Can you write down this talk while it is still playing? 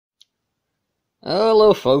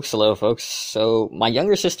Hello folks, So, my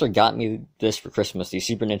younger sister got me this for Christmas, the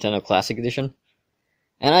Super Nintendo Classic Edition.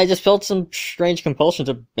 And I just felt some strange compulsion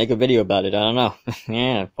to make a video about it, I don't know.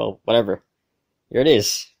 Yeah, well, whatever. Here it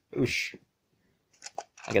is. Oosh.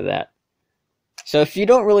 Look at that. So if you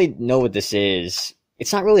don't really know what this is,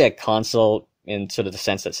 it's not really a console in sort of the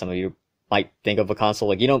sense that some of you might think of a console.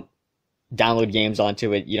 Like, you don't download games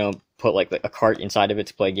onto it, you don't put like a cart inside of it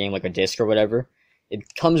to play a game like a disc or whatever.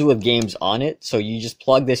 It comes with games on it, so you just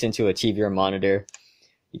plug this into a TV or monitor.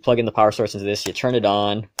 You plug in the power source into this, you turn it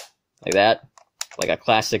on, like that, like a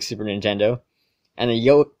classic Super Nintendo. And then you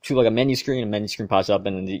go to like a menu screen pops up,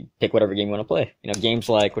 and then you pick whatever game you want to play. You know, games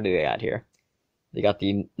like, what do they got here? They got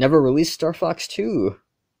the never released Star Fox 2.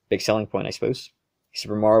 Big selling point, I suppose.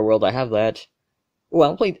 Super Mario World, I have that. Oh, I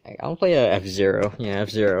don't play F-Zero. Yeah,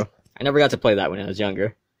 F-Zero. I never got to play that when I was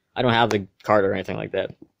younger. I don't have the card or anything like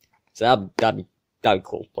that. So that'd be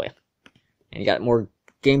cool to play. And you got more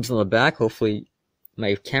games on the back. Hopefully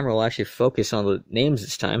my camera will actually focus on the names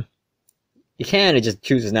this time. You can, it just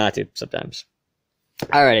chooses not to sometimes.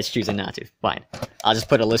 Alright, it's choosing not to. Fine. I'll just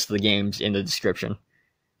put a list of the games in the description.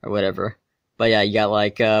 Or whatever. But yeah, you got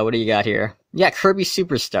like, what do you got here? You got Kirby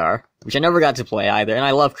Superstar, which I never got to play either, and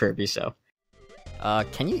I love Kirby, so.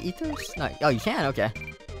 Can you eat those? No. Oh, you can? Okay.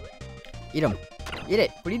 Eat them. Eat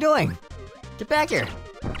it. What are you doing? Get back here.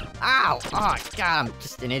 Ow! Oh, God, I'm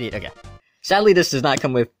just an idiot. Okay. Sadly, this does not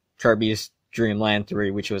come with Kirby's Dream Land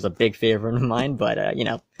 3, which was a big favorite of mine, but, you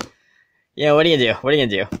know. Yeah, what do you do? What are you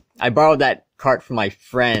gonna do? I borrowed that cart from my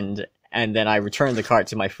friend, and then I returned the cart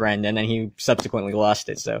to my friend, and then he subsequently lost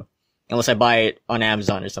it, so. Unless I buy it on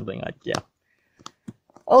Amazon or something, like, yeah.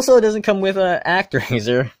 Also, it doesn't come with a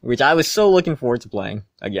ActRaiser, which I was so looking forward to playing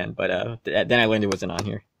again, but, then I learned it wasn't on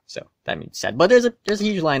here, so that means sad. But there's a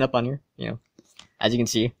huge lineup on here, you know. As you can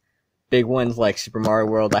see. Big ones like Super Mario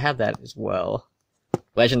World, I have that as well.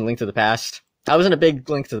 Legend Link to the Past. I wasn't a big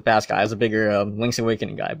Link to the Past guy, I was a bigger Link's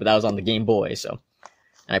Awakening guy, but that was on the Game Boy, so.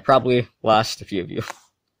 And I probably lost a few of you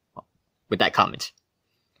with that comment.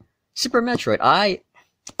 Super Metroid,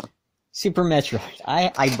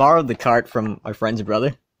 I borrowed the cart from my friend's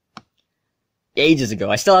brother ages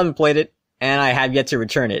ago. I still haven't played it, and I have yet to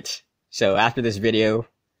return it. So after this video,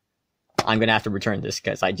 I'm gonna have to return this,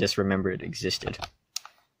 because I just remember it existed.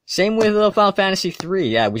 Same with Final Fantasy III,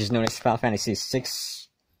 yeah, which is known as Final Fantasy VI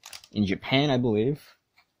in Japan, I believe.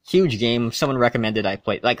 Huge game. Someone recommended I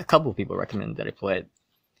play it. Like, a couple of people recommended that I play it,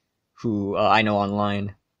 who I know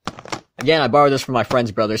online. Again, I borrowed this from my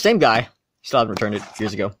friend's brother. Same guy. Still haven't returned it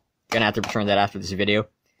years ago. Gonna have to return that after this video.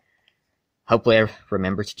 Hopefully I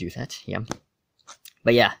remember to do that, yeah.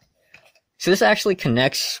 But yeah. So this actually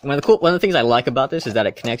connects, one of the things I like about this is that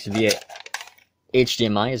it connects via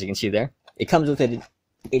HDMI, as you can see there. It comes with an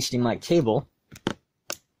HDMI cable.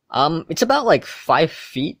 It's about like 5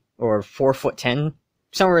 feet, or 4'10",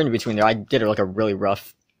 somewhere in between there. I did like a really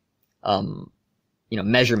rough, you know,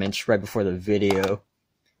 measurement right before the video.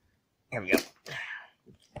 Here we go.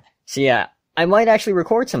 So yeah. I might actually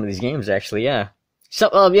record some of these games, actually, yeah. So,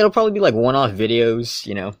 it'll probably be like one-off videos,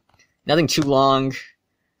 you know. Nothing too long.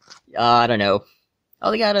 I don't know.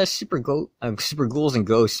 Oh, they got a Super Ghouls and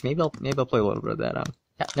Ghosts. Maybe I'll play a little bit of that.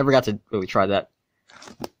 Never got to really try that.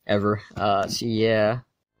 Ever. So yeah.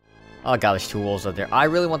 Oh god, there's 2 wolves out there. I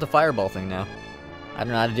really want the fireball thing now. I don't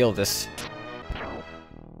know how to deal with this.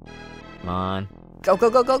 Come on. Go, go,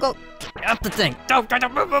 go, go, go! Get up the thing! Go, go, go,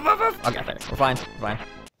 move, move, move, move! Okay, we're fine, we're fine.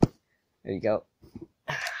 There you go.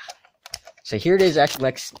 So here it is,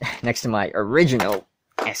 actually next to my original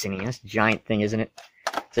SNES. Giant thing, isn't it?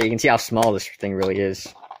 So you can see how small this thing really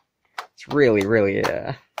is. It's really, really,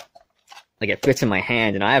 like it fits in my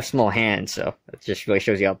hand, and I have small hands, so it just really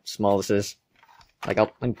shows you how small this is. Like,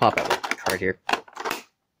 let me pop out the card here.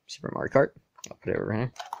 Super Mario Kart. I'll put it over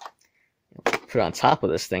here. Put it on top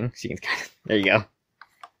of this thing, so you can kind of, there you go.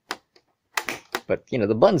 But, you know,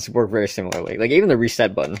 the buttons work very similarly. Like, even the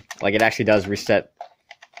reset button, like, it actually does reset,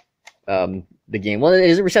 the game. Well, it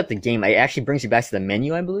doesn't reset the game. It actually brings you back to the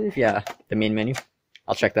menu, I believe. Yeah, the main menu.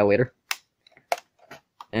 I'll check that later.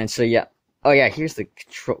 And so, yeah. Oh, yeah, here's the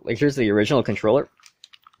here's the original controller.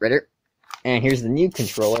 Right here. And here's the new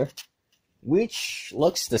controller, which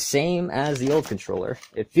looks the same as the old controller.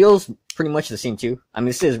 It feels pretty much the same, too. I mean,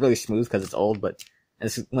 this is really smooth because it's old, but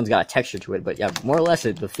this one's got a texture to it. But, yeah, more or less,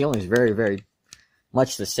 the feeling is very, very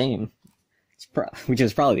much the same, which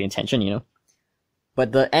is probably the intention, you know.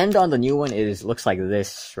 But the end on the new one looks like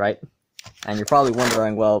this, right? And you're probably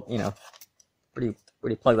wondering, well, you know, where do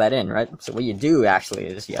you plug that in, right? So what you do actually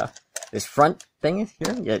is, yeah, this front thing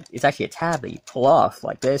here, yeah, it's actually a tab that you pull off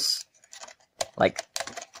like this. Like,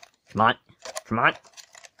 come on, come on,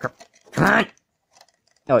 come on.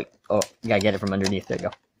 Oh, wait. Oh, you gotta get it from underneath. There you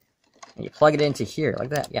go. And you plug it into here, like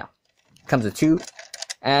that. Yeah. It comes with 2.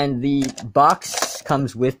 And the box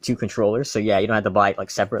comes with 2 controllers. So yeah, you don't have to buy it, like,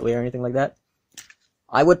 separately or anything like that.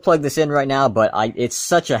 I would plug this in right now, but it's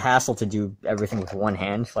such a hassle to do everything with one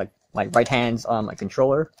hand. Like, my right hand's on my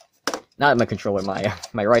controller. Not my controller,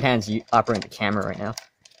 my right hand's operating the camera right now.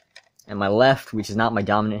 And my left, which is not my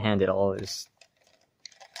dominant hand at all, is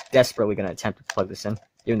desperately going to attempt to plug this in.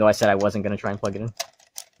 Even though I said I wasn't going to try and plug it in.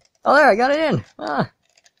 Oh, there, I got it in! Ah.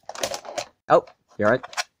 Oh, you alright?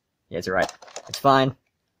 Yeah, it's alright. It's fine.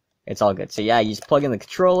 It's all good. So yeah, you just plug in the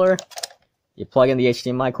controller, you plug in the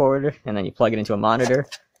HDMI cord, and then you plug it into a monitor.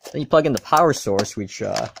 Then you plug in the power source, which,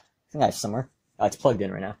 I think I have somewhere. Oh, it's plugged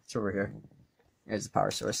in right now. It's over here. There's the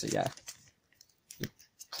power source, so yeah. You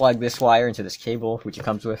plug this wire into this cable, which it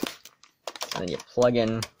comes with. And then you plug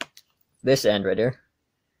in this end right here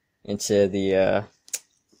into the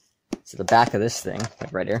back of this thing,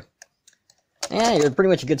 like right here. And you're pretty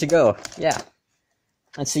much good to go. Yeah.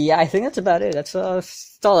 And so yeah, I think that's about it. That's all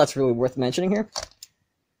that's really worth mentioning here.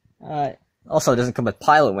 Also, it doesn't come with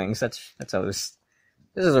pilot wings. That's always.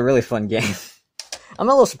 This is a really fun game. I'm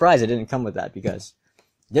a little surprised it didn't come with that, because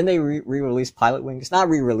didn't they re-release pilot wings? Not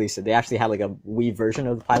re-release it. They actually had like a Wii version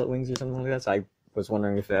of the pilot wings or something like that. So I was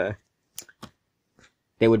wondering if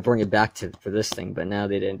they would bring it back for this thing, but now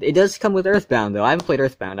they didn't. It does come with EarthBound though. I haven't played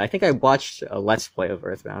EarthBound. I think I watched a Let's Play of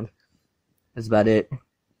EarthBound. That's about it.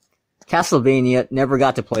 Castlevania, never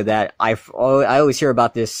got to play that. I always hear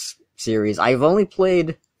about this series. I've only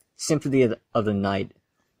played Symphony of the Night,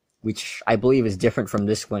 which I believe is different from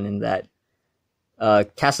this one in that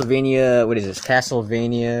Castlevania, what is this?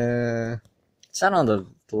 Castlevania, it's not on the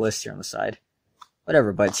list here on the side.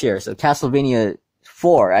 Whatever, but it's here. So Castlevania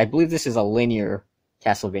 4, I believe this is a linear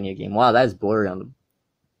Castlevania game. Wow, that is blurry on the...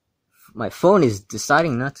 My phone is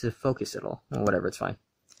deciding not to focus at all. Well, whatever, it's fine.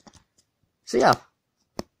 So yeah,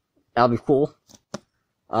 that'll be cool.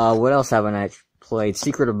 What else haven't I played?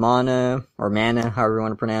 Secret of Mana, or Mana, however you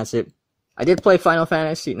want to pronounce it. I did play Final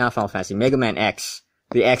Fantasy, not Final Fantasy, Mega Man X.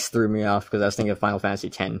 The X threw me off because I was thinking of Final Fantasy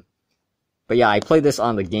X. But yeah, I played this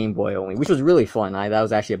on the Game Boy only, which was really fun. That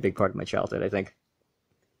was actually a big part of my childhood, I think.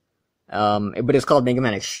 But it's called Mega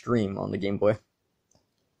Man Extreme on the Game Boy.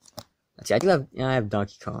 Let's see, I have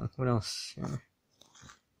Donkey Kong. What else? Yeah.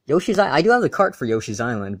 Yoshi's Island. I do have the cart for Yoshi's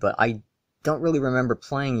Island, but I don't really remember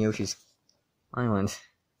playing Yoshi's Island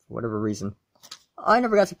for whatever reason. I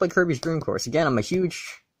never got to play Kirby's Dream Course. Again, I'm a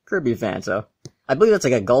huge Kirby fan, so I believe that's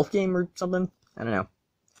like a golf game or something. I don't know.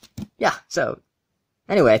 Yeah, so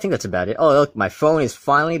anyway, I think that's about it. Oh, look, my phone is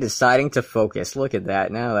finally deciding to focus. Look at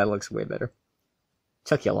that. Now that looks way better.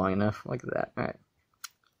 Took you long enough. Look at that. Alright.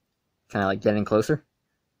 Kind of like getting closer.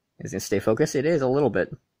 Is it gonna stay focused? It is a little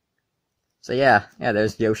bit. So yeah,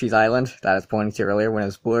 there's Yoshi's Island that I was pointing to earlier when it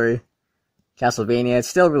was blurry. Castlevania, it's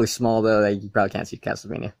still really small though, you probably can't see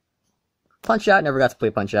Castlevania. Punch-Out, never got to play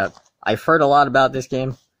Punch-Out. I've heard a lot about this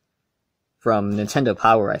game from Nintendo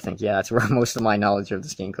Power, I think. Yeah, that's where most of my knowledge of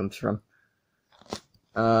this game comes from.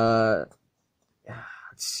 Let's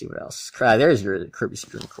see what else. There's your Kirby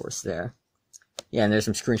Dream Course there. Yeah, and there's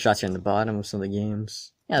some screenshots here in the bottom of some of the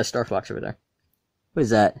games. Yeah, the Star Fox over there. What is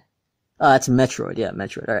that? Oh, that's Metroid. Yeah,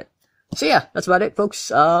 Metroid. Alright. So yeah, that's about it, folks.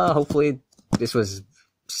 Hopefully this was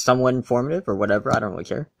somewhat informative or whatever. I don't really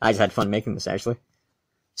care. I just had fun making this, actually.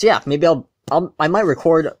 So yeah, maybe I might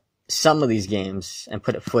record some of these games and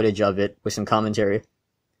put footage of it with some commentary.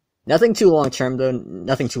 Nothing too long term though.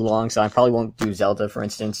 Nothing too long, so I probably won't do Zelda, for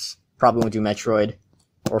instance. Probably won't do Metroid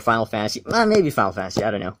or Final Fantasy. Maybe Final Fantasy.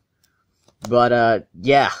 I don't know. But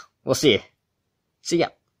yeah, we'll see. So yeah,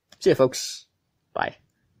 see ya, folks. Bye.